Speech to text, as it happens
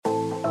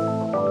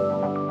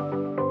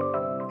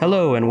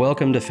Hello and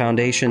welcome to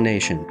Foundation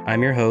Nation.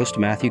 I'm your host,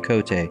 Matthew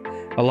Cote.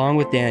 Along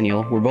with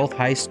Daniel, we're both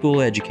high school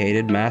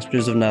educated,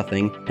 masters of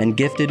nothing, and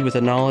gifted with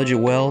a knowledge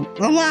of, well,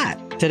 a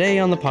lot. Today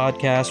on the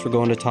podcast, we're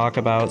going to talk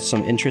about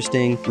some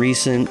interesting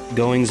recent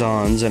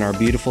goings-ons in our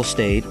beautiful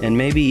state, and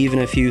maybe even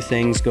a few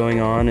things going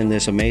on in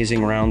this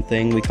amazing round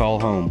thing we call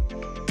home.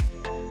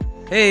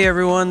 Hey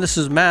everyone, this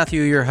is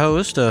Matthew, your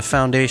host of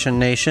Foundation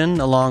Nation,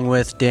 along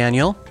with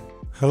Daniel.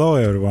 Hello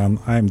everyone,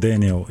 I'm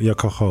Daniel, your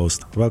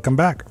co-host. Welcome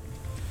back.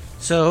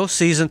 So,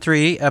 Season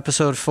 3,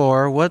 Episode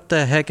 4, what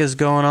the heck is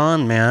going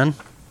on, man?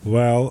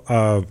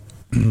 Well,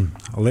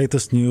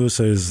 latest news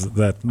is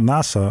that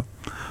NASA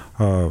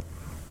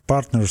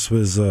partners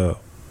with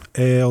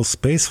AL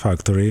Space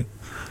Factory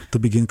to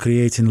begin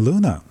creating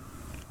Luna.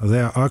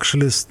 They are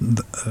actually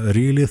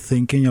really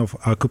thinking of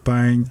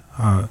occupying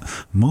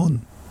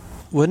Moon.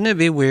 Wouldn't it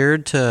be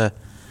weird to,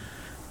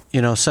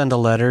 send a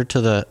letter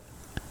to the...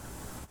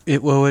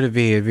 what would it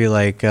be? It'd be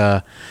like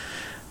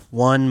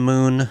one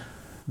moon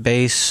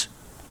base...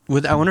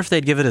 I wonder if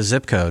they'd give it a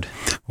zip code.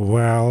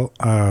 Well,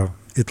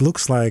 it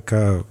looks like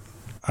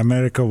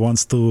America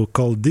wants to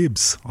call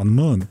dibs on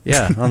Moon.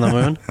 Yeah, on the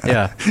Moon.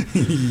 Yeah.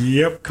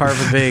 Yep. Carve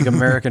a big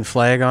American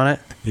flag on it.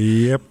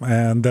 Yep,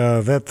 and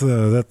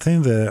that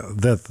thing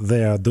that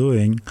they are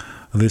doing,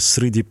 this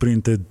 3D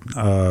printed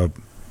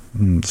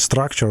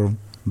structure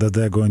that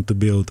they're going to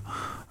build,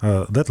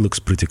 that looks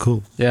pretty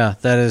cool. Yeah,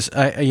 that is.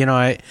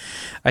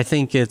 I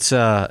think it's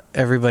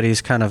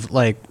everybody's kind of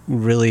like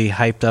really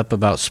hyped up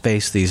about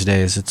space these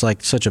days. It's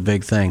like such a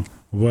big thing.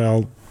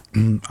 Well,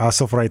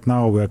 as of right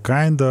now, we're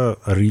kind of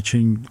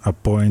reaching a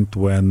point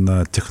when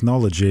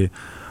technology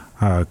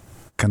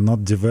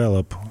cannot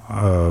develop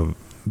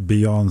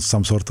beyond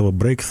some sort of a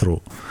breakthrough.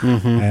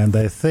 Mm-hmm. And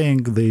I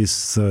think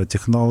these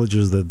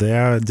technologies that they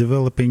are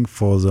developing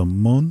for the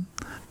Moon,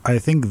 I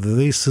think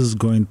this is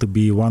going to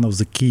be one of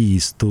the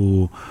keys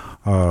to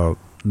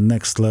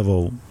next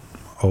level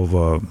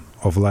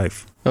of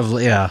life.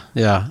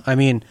 Yeah. I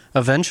mean,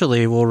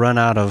 eventually we'll run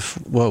out of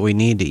what we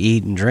need to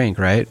eat and drink,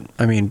 right?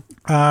 I mean...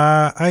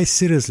 I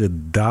seriously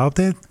doubt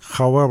it.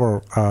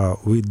 However,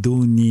 we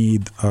do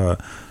need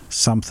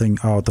something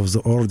out of the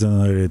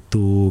ordinary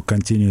to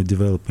continue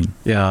developing.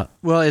 Yeah.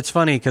 Well, it's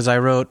funny because I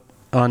wrote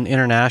on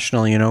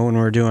International, when we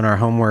were doing our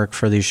homework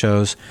for these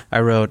shows, I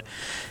wrote...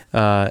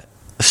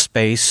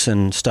 space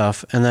and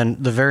stuff, and then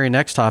the very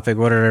next topic,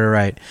 what did I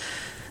write?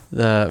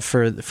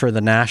 For the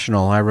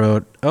National, I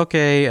wrote,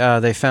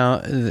 they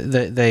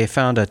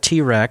found a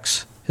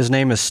T-Rex. His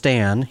name is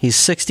Stan. He's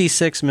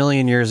 66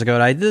 million years ago.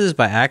 And I did this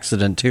by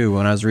accident too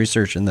when I was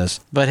researching this.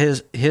 But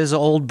his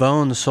old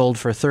bones sold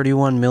for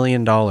 $31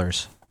 million.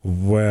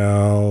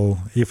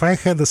 Well, if I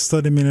had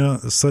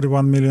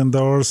 $31 million,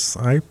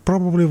 I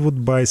probably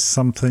would buy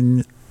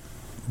something,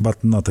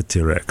 but not a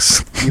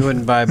T-Rex. You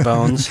wouldn't buy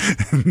bones?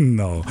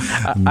 No.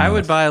 I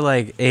would buy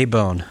like a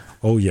bone.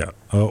 Oh yeah,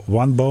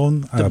 one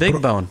bone. The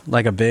big bone,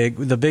 like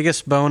the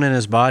biggest bone in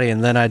his body,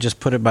 and then I just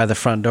put it by the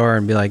front door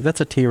and be like,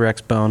 "That's a T-Rex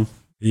bone."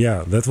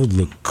 Yeah, that would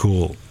look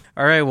cool.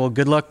 All right, well,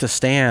 good luck to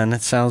Stan.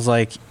 It sounds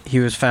like he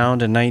was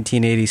found in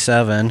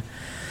 1987.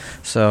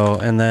 So,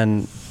 and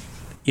then,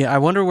 I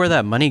wonder where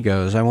that money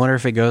goes. I wonder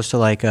if it goes to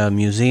like a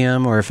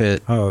museum or if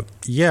it.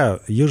 Yeah,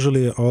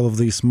 usually all of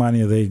this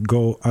money they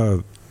go.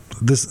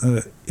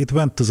 It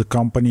went to the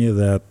company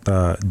that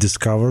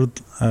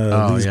discovered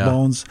these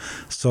bones.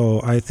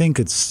 So I think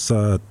it's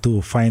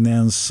to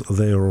finance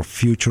their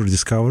future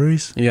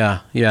discoveries. Yeah.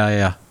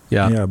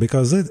 Yeah,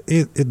 because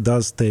it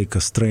does take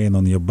a strain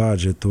on your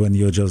budget when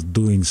you're just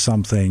doing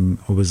something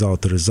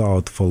without a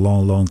result for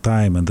a long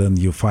time, and then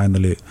you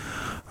finally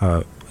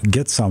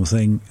get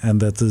something,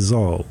 and that is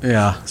all.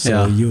 Yeah.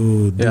 So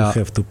you do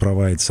have to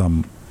provide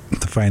some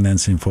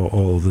financing for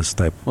all this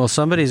type. Well,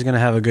 somebody's going to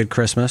have a good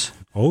Christmas.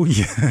 Oh,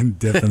 yeah,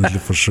 definitely,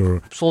 for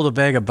sure. Sold a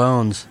bag of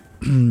bones.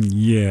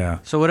 Yeah.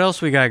 So what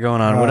else we got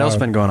going on? What else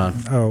been going on?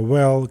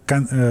 Well,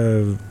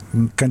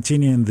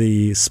 continuing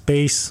the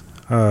space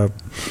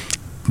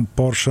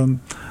portion,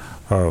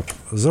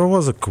 there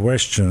was a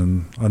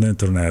question on the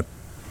internet,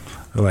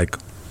 like,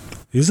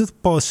 is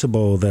it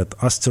possible that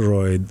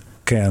asteroid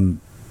can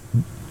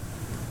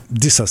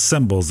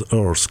disassemble the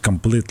Earth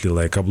completely,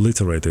 like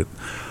obliterate it?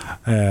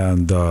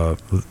 And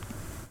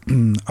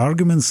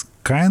arguments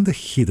kind of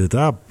heated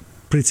up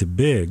pretty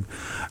big,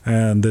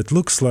 and it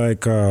looks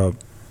like,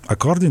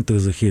 according to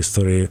the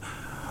history,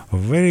 a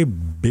very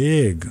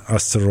big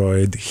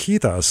asteroid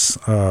hit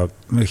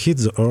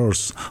the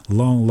Earth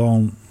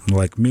long,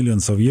 like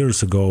millions of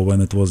years ago when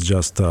it was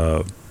just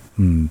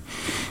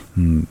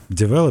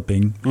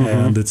developing,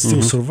 and it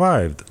still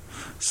survived.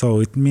 So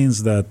it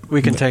means that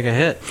we can take a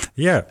hit.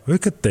 Yeah, we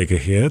could take a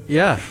hit.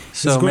 Yeah,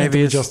 so it's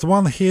maybe it's just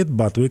one hit,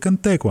 but we can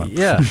take one.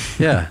 Yeah.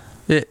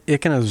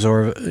 It can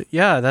absorb.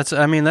 Yeah, that's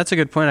a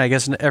good point. I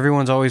guess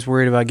everyone's always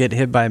worried about getting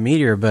hit by a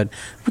meteor, but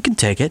we can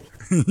take it.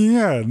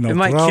 Yeah, no It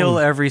might problem. kill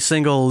every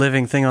single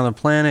living thing on the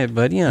planet,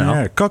 but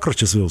Yeah,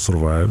 cockroaches will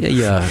survive.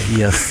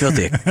 Yeah,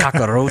 filthy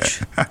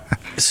cockroach.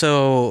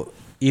 So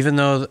even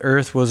though the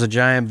Earth was a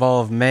giant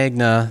ball of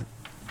magma,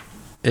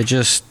 it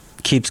just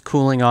keeps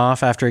cooling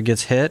off after it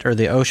gets hit, or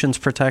the oceans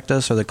protect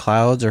us, or the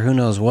clouds, or who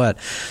knows what.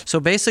 So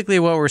basically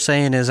what we're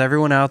saying is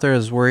everyone out there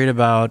is worried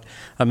about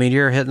a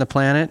meteor hitting the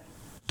planet.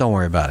 Don't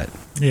worry about it.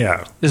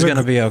 Yeah. It's going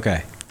to be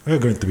okay. We're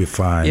going to be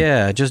fine.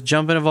 Yeah, just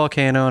jump in a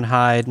volcano and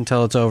hide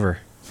until it's over.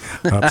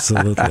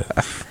 Absolutely.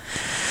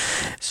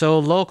 So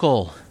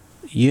local,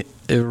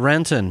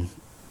 Renton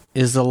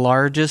is the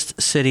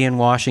largest city in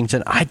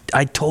Washington.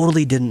 I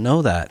totally didn't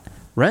know that.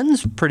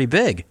 Renton's pretty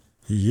big.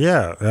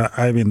 Yeah,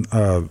 I mean,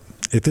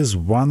 it is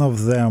one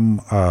of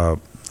them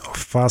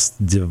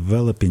fast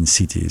developing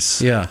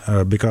cities.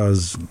 Yeah.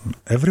 Because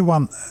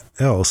everyone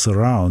else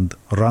around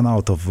ran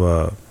out of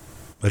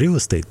real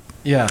estate.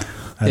 Yeah.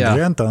 And yeah.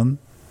 Renton,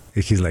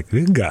 he's like,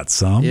 we got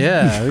some.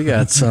 Yeah, we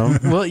got some.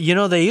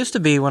 Well, they used to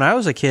be, when I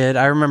was a kid,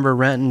 I remember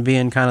Renton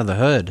being kind of the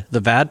hood, the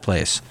bad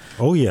place.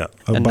 Oh, yeah.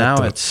 And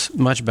now it's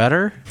much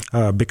better?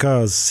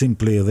 Because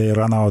simply they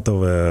ran out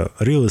of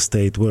real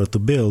estate where to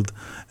build,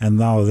 and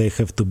now they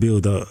have to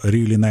build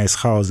really nice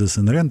houses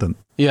in Renton.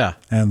 Yeah.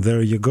 And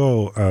there you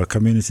go,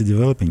 community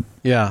developing.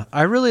 Yeah.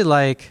 I really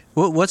like,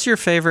 what's your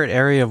favorite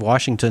area of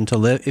Washington to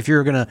live? If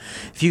you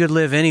could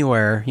live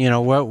anywhere,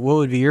 what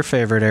would be your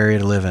favorite area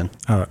to live in?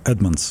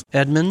 Edmonds.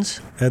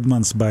 Edmonds?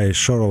 Edmonds by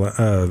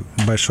Shoreline.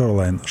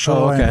 Shoreline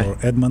okay. Or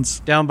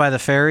Edmonds. Down by the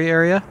ferry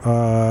area?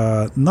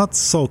 Not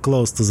so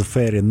close to the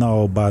ferry,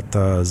 no, but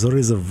there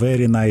is a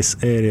very nice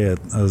area.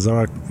 There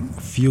are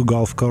a few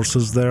golf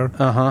courses there.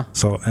 Uh-huh.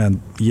 So,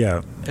 and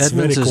yeah, it's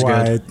Edmonds very is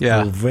quiet, good.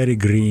 Yeah. Very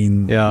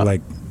green, yeah.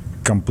 like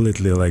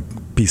completely like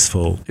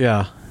peaceful.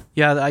 Yeah.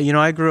 Yeah,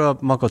 I grew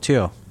up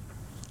Mukilteo,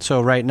 so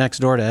right next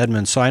door to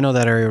Edmonds, so I know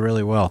that area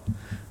really well.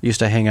 Used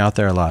to hang out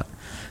there a lot.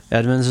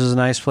 Edmonds is a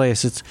nice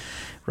place. It's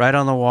right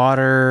on the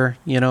water,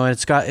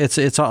 it's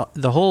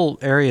the whole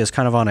area is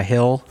kind of on a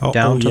hill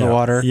down to the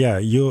water. Yeah,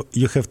 you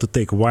have to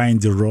take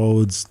windy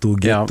roads to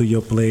get to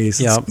your place.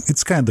 Yeah.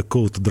 It's kind of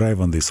cool to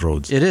drive on these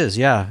roads. It is,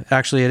 yeah.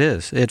 Actually, it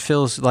is. It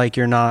feels like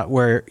you're not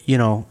where,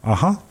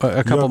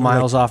 a couple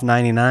miles off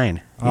 99.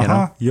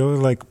 You're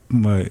like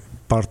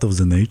part of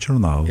the nature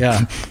now.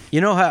 Yeah.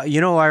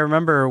 I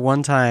remember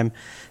one time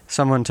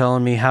someone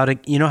telling me how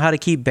to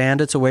keep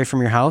bandits away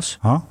from your house?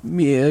 Huh?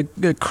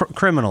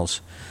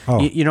 Criminals. Oh.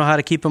 You know how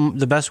to keep them,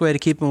 the best way to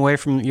keep them away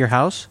from your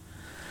house?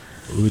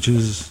 Which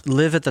is?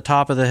 Live at the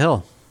top of the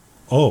hill.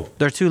 Oh.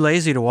 They're too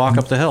lazy to walk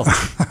up the hill.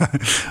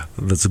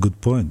 That's a good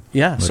point.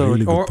 Yeah.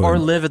 Really or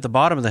live at the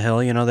bottom of the hill.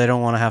 They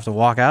don't want to have to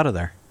walk out of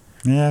there.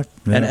 Yeah.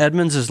 And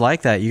Edmonds is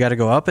like that. You got to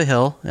go up a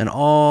hill and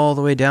all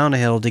the way down a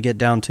hill to get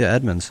down to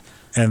Edmonds.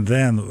 And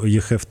then you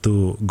have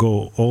to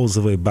go all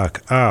the way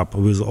back up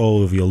with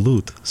all of your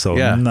loot. So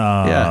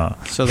yeah.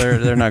 So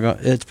they're not going.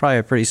 It's probably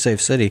a pretty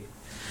safe city.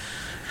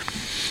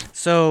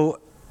 So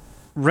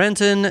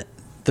Renton,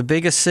 the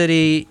biggest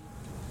city,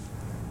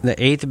 the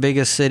 8th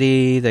biggest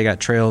city. They got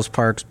trails,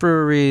 parks,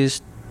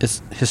 breweries.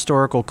 It's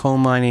historical coal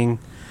mining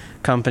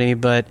company,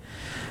 but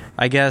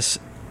I guess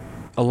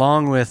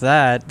along with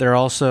that, there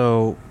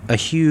also a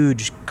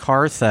huge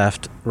car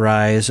theft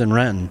rise in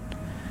Renton.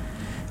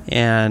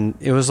 And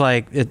it was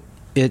like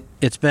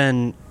it's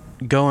been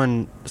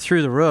going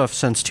through the roof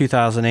since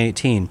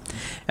 2018.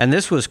 And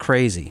this was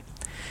crazy.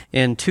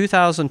 In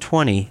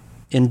 2020,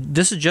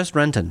 this is just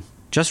Renton.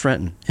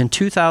 In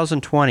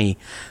 2020,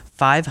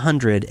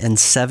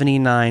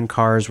 579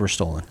 cars were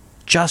stolen.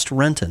 Just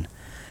Renton.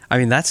 I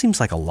mean, that seems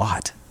like a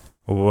lot.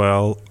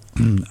 Well,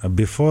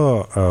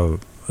 before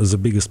the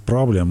biggest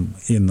problem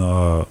in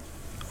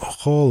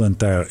whole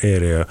entire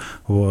area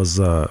was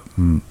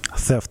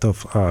theft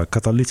of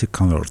catalytic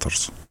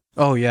converters.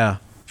 Oh, yeah.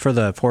 For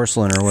the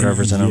porcelain or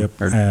whatever's in them.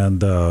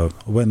 And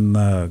when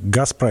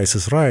gas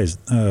prices rose,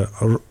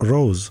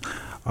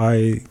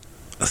 I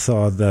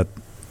thought that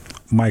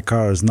my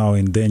car is now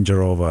in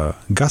danger of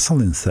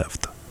gasoline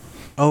theft.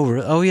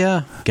 Oh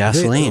yeah,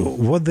 gasoline.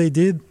 What they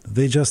did,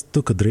 they just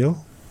took a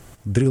drill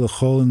a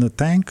hole in the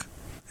tank,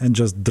 and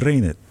just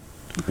drain it.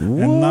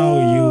 Whoa. And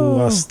now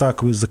you are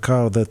stuck with the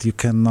car that you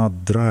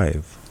cannot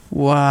drive.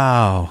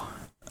 Wow.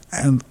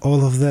 And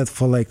all of that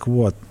for like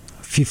what,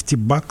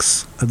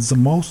 $50 at the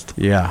most?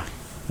 Yeah,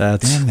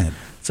 damn it.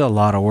 It's a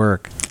lot of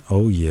work.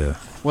 Oh yeah.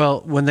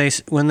 Well, when they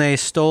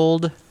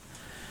stole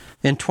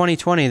in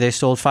 2020, they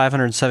stole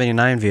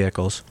 579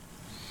 vehicles.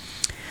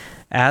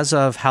 As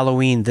of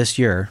Halloween this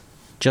year,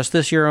 just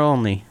this year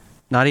only,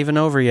 not even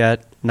over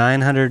yet,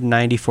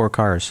 994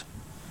 cars.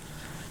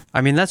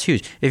 I mean, that's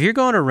huge. If you're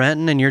going to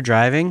Renton and you're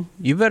driving,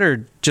 you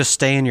better just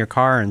stay in your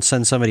car and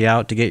send somebody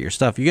out to get your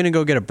stuff. You're going to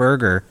go get a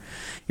burger.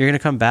 You're going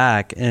to come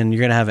back and you're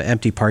going to have an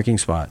empty parking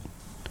spot.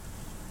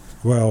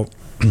 Well,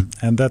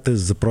 and that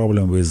is the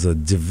problem with the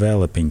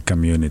developing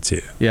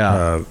community.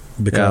 Yeah.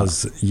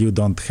 Because you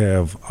don't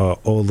have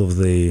all of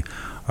the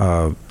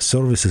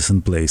services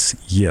in place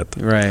yet.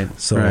 Right.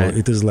 So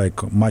it is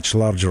like a much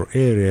larger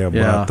area,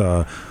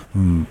 but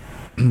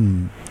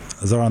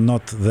there are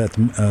not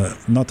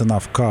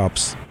enough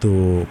cops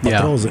to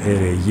patrol the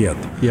area yet.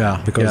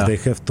 Yeah. Because they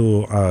have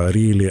to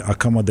really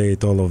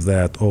accommodate all of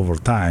that over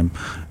time,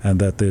 and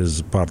that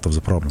is part of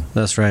the problem.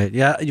 That's right.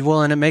 Yeah.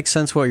 Well, and it makes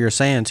sense what you're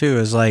saying too.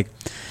 Is like,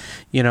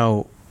 you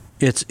know,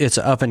 it's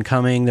up and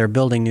coming. They're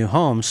building new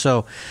homes.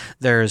 So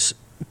there's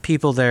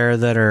people there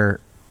that are,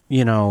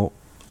 you know,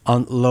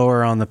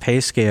 lower on the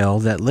pay scale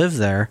that live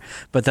there.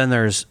 But then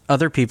there's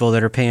other people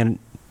that are paying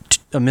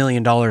 $1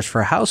 million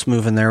for a house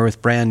moving there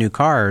with brand new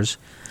cars.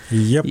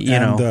 Yep,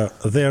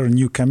 their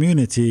new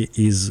community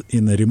is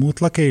in a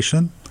remote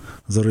location.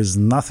 There is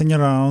nothing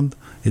around.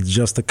 It's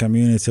just a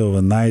community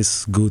of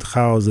nice, good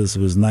houses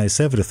with nice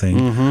everything.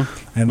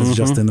 And it's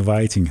just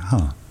inviting,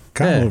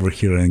 come over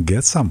here and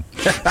get some.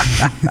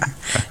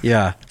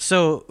 Yeah.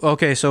 So,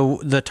 okay,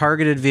 so the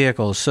targeted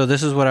vehicles. So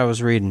this is what I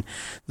was reading.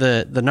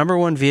 The number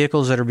one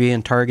vehicles that are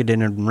being targeted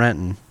in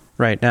Renton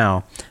right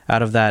now,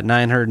 out of that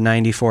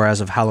 994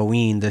 as of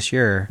Halloween this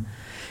year,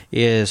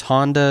 is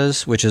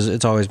Hondas,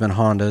 it's always been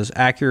Hondas,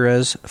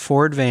 Acuras,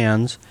 Ford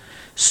vans.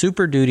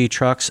 Super Duty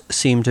trucks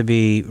seem to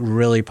be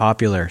really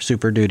popular.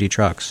 Super Duty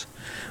trucks,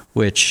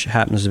 which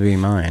happens to be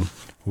mine.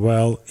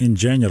 Well, in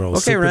general,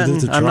 okay,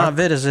 Renton, I'm not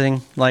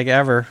visiting like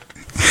ever.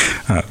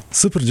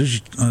 Super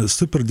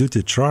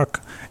Duty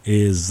truck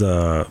is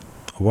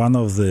one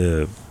of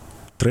the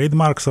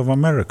trademarks of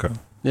America.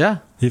 Yeah.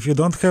 If you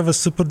don't have a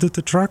Super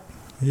Duty truck,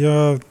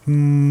 you're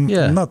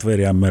not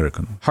very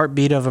American.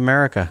 Heartbeat of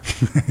America.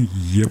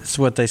 Yep. That's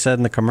what they said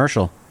in the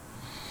commercial.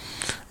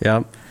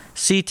 Yep.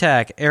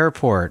 SeaTac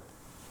Airport.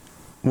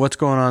 What's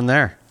going on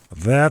there?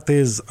 That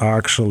is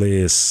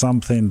actually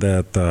something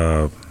that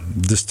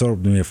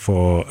disturbed me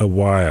for a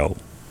while.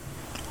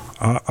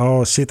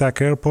 Our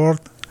SeaTac Airport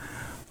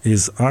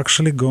is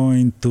actually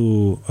going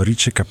to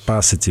reach a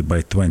capacity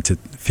by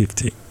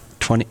 2050.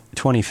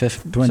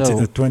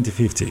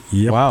 2050,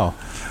 yep. Wow.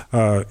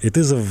 It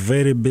is a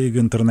very big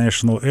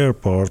international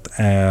airport,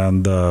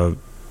 and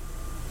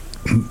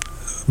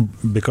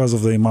because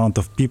of the amount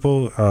of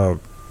people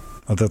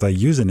that are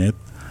using it,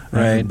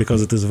 right,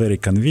 because it is very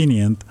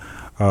convenient,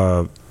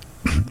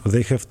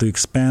 they have to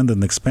expand,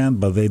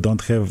 but they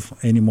don't have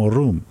any more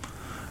room.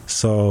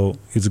 So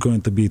it's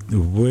going to be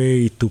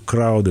way too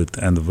crowded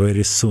and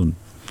very soon.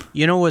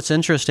 You know what's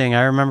interesting?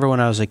 I remember when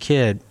I was a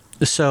kid,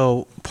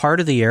 so part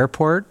of the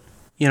airport,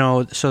 you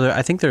know, so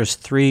I think there's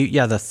three,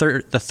 the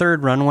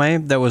third runway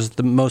that was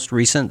the most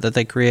recent that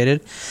they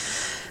created.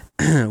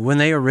 When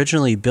they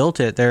originally built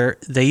it,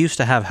 they used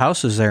to have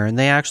houses there, and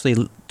they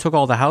actually took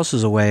all the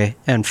houses away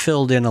and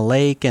filled in a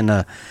lake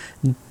and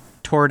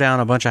tore down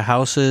a bunch of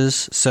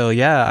houses. So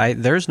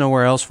there's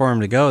nowhere else for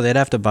them to go. They'd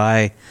have to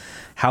buy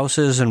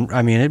houses, and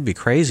I mean, it'd be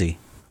crazy.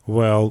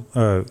 Well,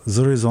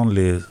 there is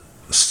only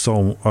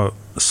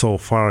so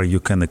far you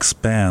can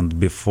expand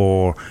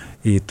before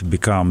it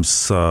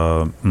becomes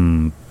not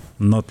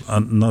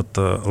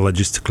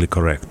logistically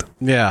correct.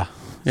 Yeah.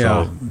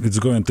 So it's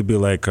going to be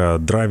like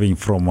driving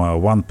from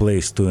one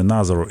place to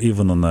another, or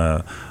even on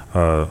a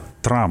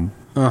tram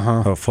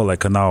for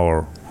like an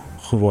hour.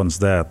 Who wants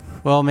that?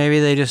 Well, maybe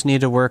they just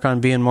need to work on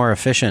being more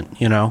efficient,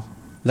 you know.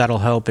 That'll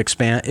help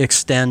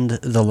extend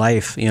the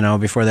life, you know,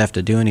 before they have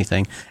to do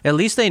anything. At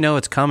least they know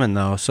it's coming,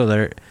 though, so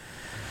they're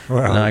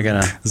not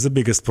going to... The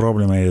biggest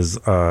problem is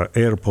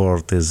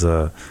airport is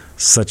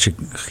such a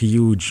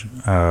huge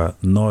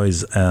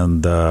noise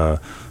and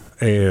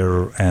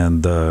air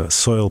and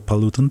soil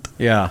pollutant.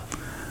 Yeah.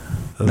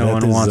 No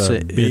one wants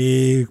it.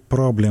 Big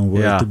problem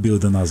where to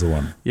build another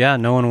one. Yeah,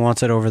 no one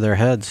wants it over their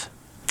heads.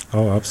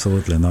 Oh,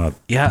 absolutely not.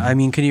 Yeah, I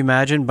mean, can you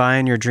imagine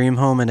buying your dream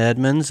home in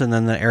Edmonds and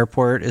then the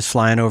airport is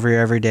flying over you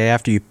every day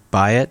after you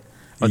buy it?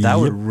 Oh, that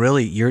would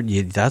really,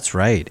 that's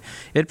right.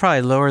 It'd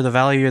probably lower the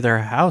value of their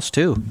house,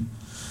 too.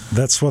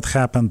 That's what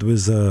happened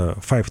with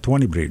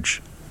 520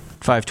 bridge.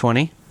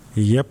 520?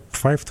 Yep,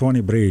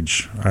 520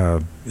 bridge.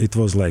 It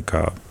was like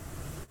a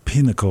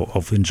pinnacle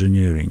of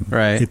engineering.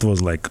 Right. It was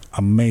like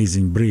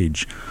amazing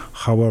bridge.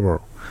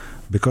 However,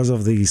 because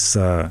of these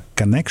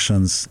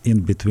connections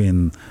in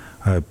between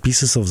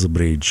pieces of the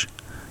bridge,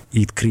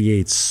 it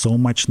creates so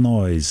much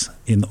noise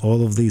in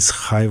all of these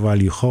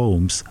high-value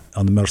homes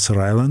on Mercer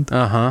Island.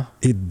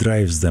 It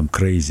drives them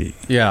crazy.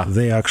 Yeah.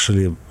 They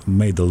actually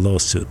made a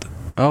lawsuit.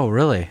 Oh,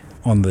 really?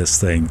 On this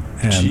thing,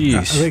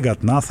 and they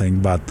got nothing.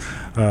 But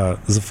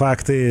the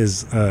fact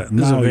is,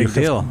 now a big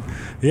deal.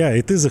 Yeah,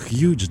 it is a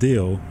huge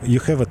deal. You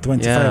have a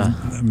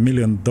 $25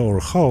 million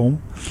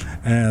home,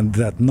 and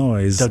that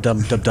noise, dum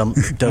dum dum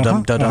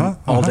dum dum dum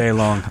all day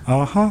long.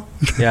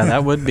 Yeah,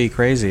 that would be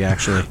crazy.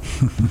 Actually,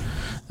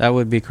 that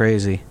would be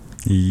crazy.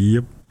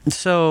 Yep.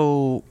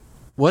 So,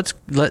 one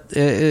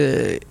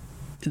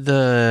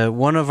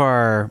of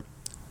our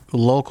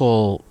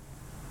local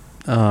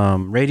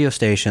radio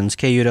stations,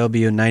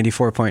 KUW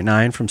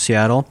 94.9 from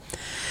Seattle,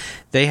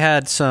 they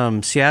had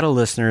some Seattle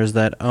listeners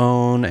that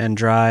own and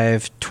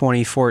drive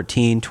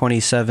 2014,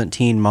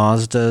 2017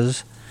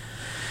 Mazdas.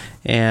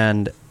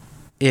 And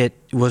it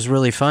was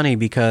really funny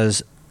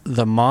because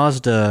the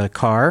Mazda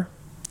car,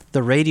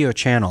 the radio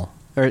channel,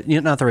 or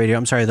not the radio,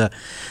 I'm sorry, the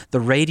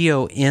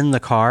radio in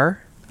the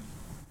car,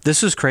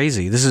 this is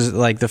crazy. This is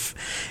like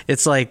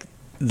it's like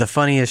the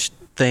funniest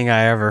thing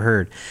I ever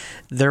heard.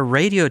 Their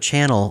radio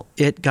channel,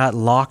 it got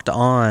locked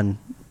on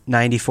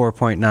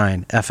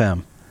 94.9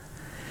 FM.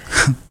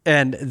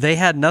 And they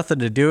had nothing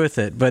to do with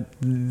it, but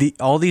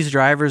all these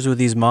drivers with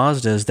these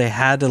Mazdas, they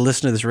had to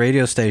listen to this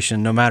radio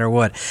station no matter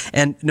what.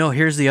 And no,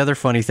 here's the other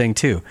funny thing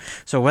too.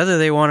 So whether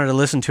they wanted to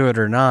listen to it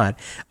or not,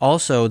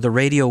 also the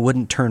radio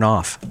wouldn't turn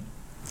off.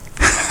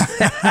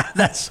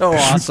 That's so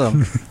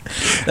awesome.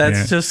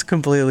 That's just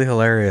completely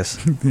hilarious.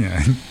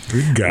 Yeah,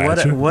 we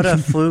gotcha. What a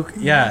fluke.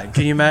 Yeah,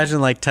 can you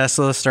imagine like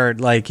Tesla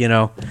start like,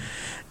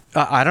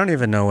 I don't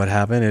even know what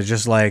happened. It's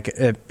just like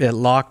it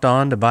locked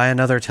on to buy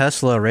another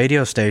Tesla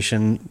radio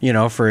station,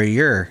 for a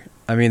year.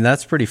 I mean,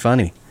 that's pretty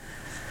funny.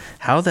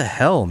 How the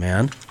hell,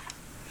 man?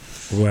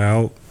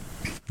 Well,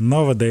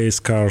 nowadays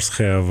cars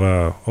have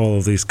all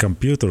of these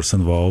computers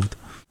involved.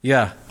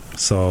 Yeah.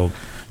 So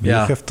you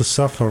have to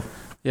suffer.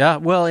 Yeah,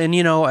 well, and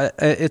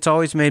it's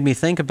always made me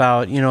think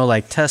about,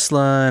 like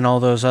Tesla and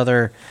all those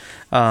other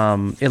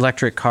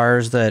electric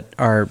cars that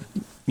are,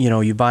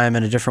 you buy them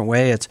in a different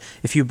way. It's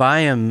if you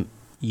buy them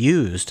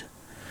used,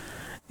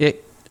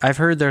 I've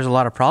heard there's a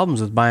lot of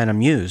problems with buying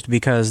them used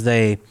because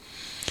they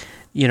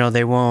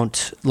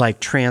won't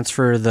like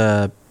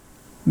transfer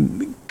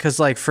because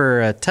like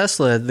for a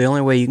Tesla, the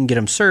only way you can get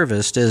them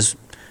serviced is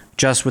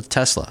just with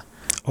Tesla.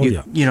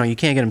 You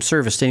can't get them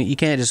serviced. You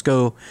can't just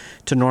go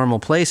to normal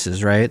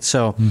places, right?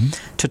 So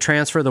to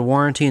transfer the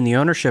warranty and the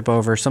ownership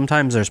over,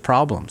 sometimes there's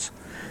problems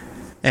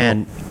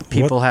and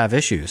people have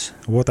issues.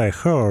 What I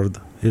heard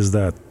is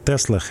that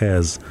Tesla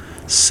has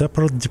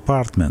separate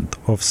department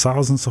of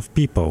thousands of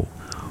people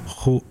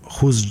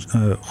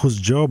whose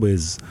job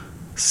is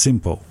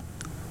simple: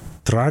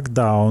 track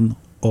down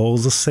all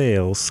the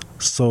sales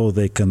so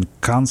they can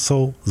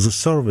cancel the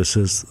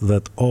services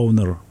that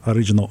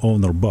original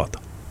owner bought.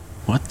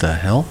 What the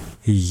hell?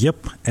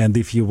 Yep, and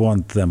if you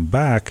want them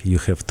back, you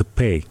have to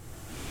pay.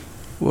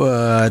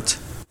 What?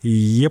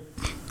 Yep.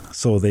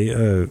 So they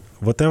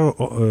whatever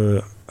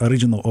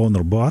original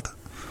owner bought,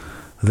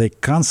 they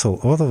cancel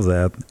all of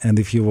that, and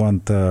if you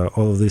want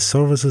all of these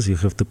services, you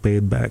have to pay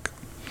it back.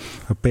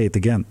 Pay it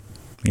again.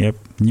 Yep,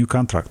 new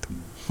contract.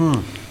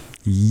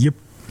 Yep.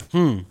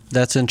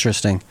 That's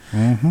interesting.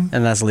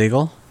 And that's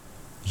legal?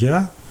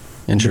 Yeah.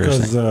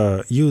 Interesting.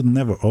 Because you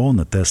never own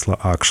a Tesla,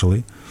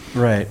 actually.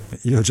 Right.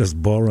 You're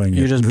just borrowing it.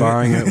 You're just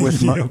borrowing it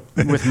with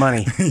with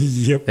money.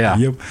 Yep. Yeah.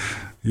 Yep.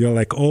 You're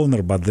like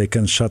owner, but they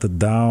can shut it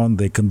down.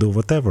 They can do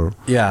whatever.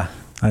 Yeah.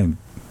 And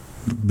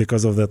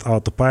because of that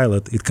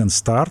autopilot, it can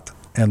start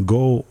and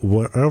go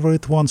wherever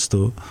it wants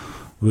to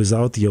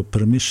without your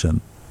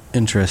permission.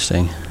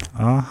 Interesting.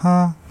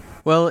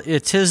 Well,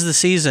 it is the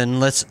season.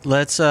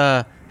 Let's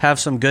have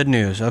some good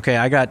news. Okay,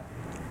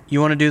 you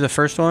want to do the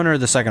first one or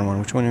the second one?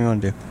 Which one do you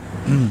want to do?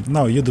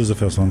 No, you do the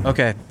first one.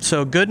 Okay,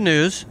 so good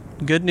news.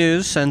 Good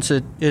news, since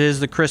it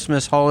is the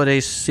Christmas holiday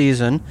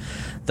season,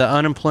 the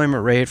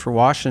unemployment rate for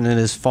Washington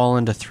has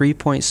fallen to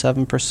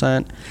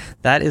 3.7%.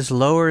 That is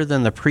lower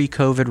than the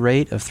pre-COVID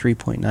rate of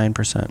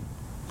 3.9%.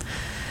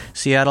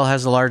 Seattle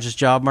has the largest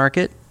job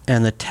market,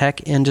 and the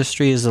tech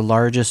industry is the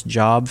largest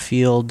job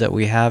field that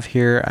we have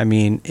here. I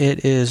mean,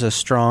 it is a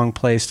strong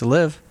place to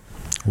live.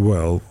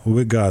 Well,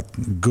 we got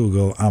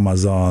Google,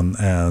 Amazon,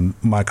 and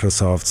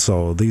Microsoft,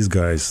 so these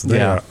guys,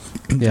 they're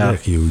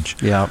huge.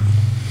 Yeah.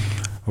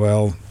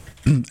 Well,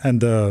 and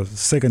the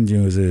second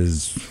news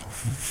is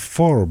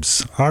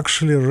Forbes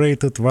actually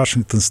rated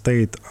Washington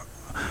State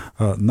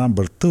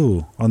number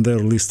 2 on their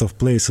list of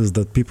places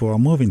that people are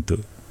moving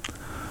to.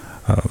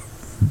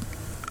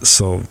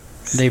 So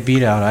they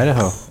beat out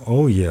Idaho.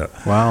 Oh, yeah.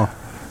 Wow.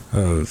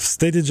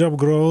 Steady job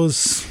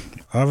growth.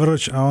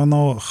 Average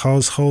annual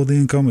household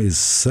income is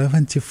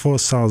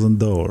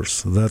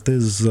 $74,000.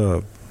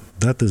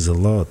 That is a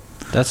lot.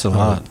 That's a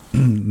lot.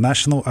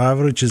 National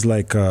average is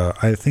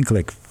I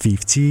think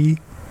 50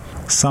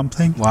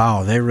 something.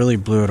 Wow, they really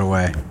blew it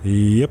away.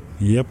 Yep.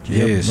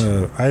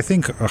 Jeez. I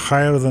think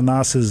higher than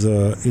us is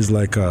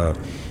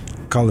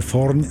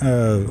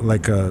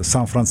California,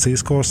 San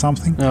Francisco or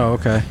something. Oh,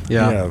 okay.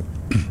 Yeah.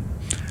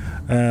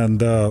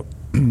 And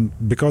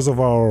because of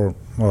our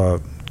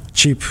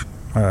cheap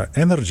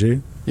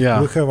energy, we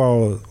have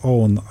our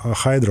own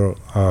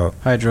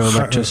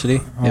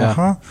hydroelectricity.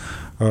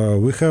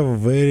 We have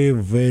very,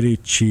 very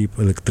cheap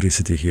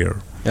electricity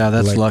here. Yeah,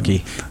 that's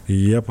lucky.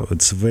 Yep,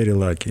 it's very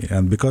lucky.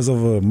 And because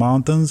of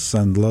mountains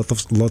and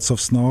lots of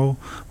snow,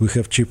 we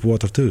have cheap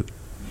water too.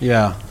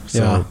 Yeah,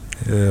 so,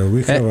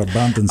 we have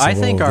abundance of I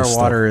think all our this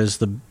water stuff. is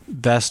the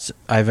best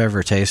I've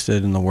ever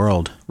tasted in the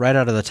world, right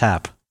out of the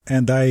tap.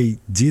 And I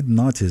did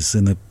notice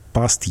in the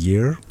past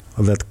year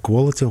that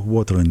quality of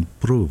water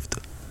improved.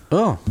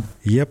 Oh.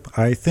 Yep,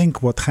 I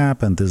think what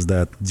happened is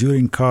that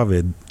during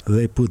COVID,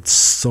 they put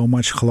so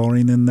much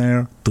chlorine in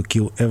there to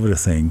kill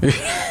everything.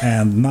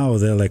 And now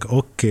they're like,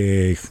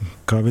 okay,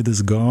 COVID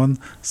is gone,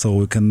 so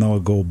we can now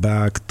go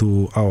back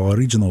to our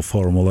original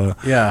formula.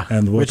 Yeah,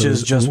 and which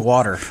is just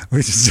water.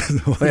 Which is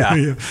just water.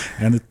 Yeah.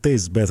 And it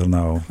tastes better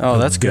now. Oh,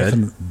 that's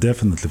good.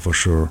 Definitely, for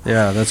sure.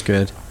 Yeah, that's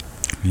good.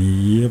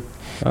 Yep.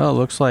 Well, it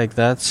looks like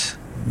that's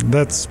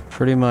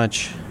pretty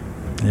much...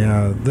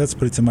 Yeah, that's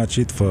pretty much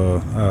it for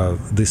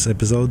this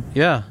episode.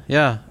 Yeah.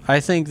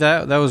 I think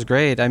that was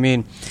great. I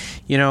mean,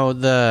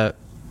 the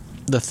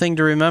the thing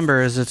to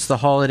remember is it's the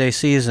holiday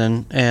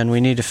season, and we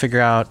need to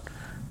figure out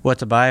what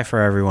to buy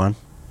for everyone.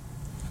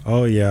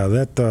 Oh yeah,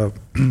 that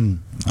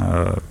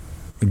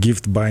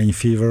gift buying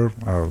fever,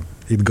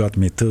 it got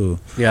me too.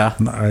 Yeah.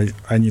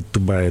 I need to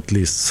buy at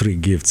least 3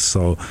 gifts,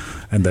 so,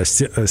 and I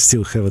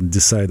still haven't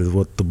decided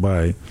what to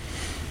buy.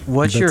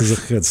 What's That is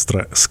a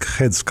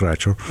head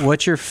scratcher.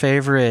 What's your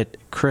favorite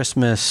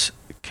Christmas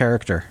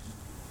character?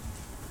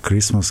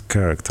 Christmas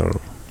character.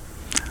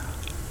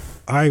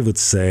 I would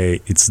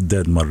say it's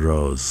Dead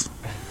Moroz.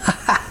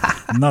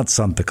 Not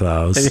Santa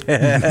Claus.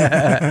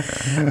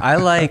 I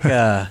like,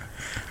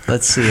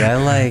 let's see,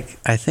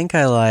 I think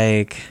I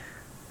like,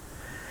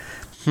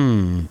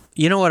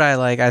 you know what I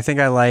like? I think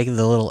I like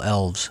the little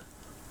elves.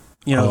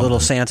 You know, little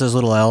Santa's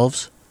little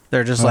elves.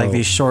 They're just like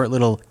these short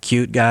little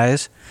cute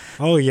guys.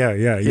 Oh yeah.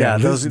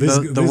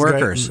 The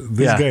workers.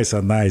 These guys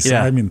are nice.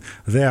 Yeah. I mean,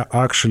 they are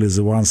actually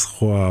the ones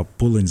who are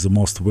pulling the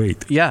most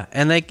weight. Yeah,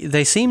 and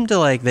they seem to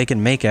like they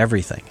can make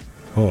everything.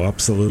 Oh,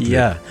 absolutely.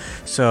 Yeah.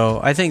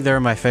 So I think they're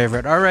my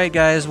favorite. All right,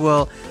 guys.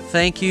 Well,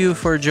 thank you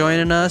for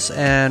joining us,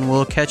 and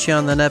we'll catch you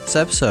on the next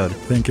episode.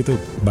 Thank you too.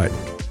 Bye.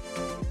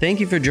 Thank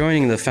you for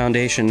joining the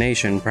Foundation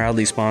Nation,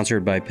 proudly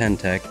sponsored by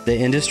Pentec, the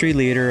industry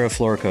leader of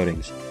floor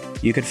coatings.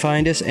 You can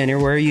find us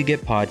anywhere you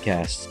get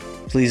podcasts.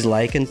 Please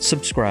like and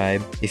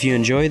subscribe if you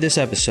enjoy this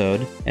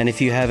episode, and if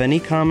you have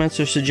any comments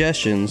or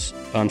suggestions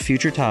on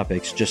future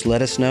topics, just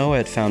let us know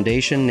at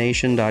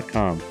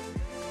foundationnation.com.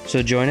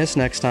 So join us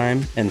next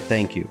time, and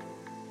thank you.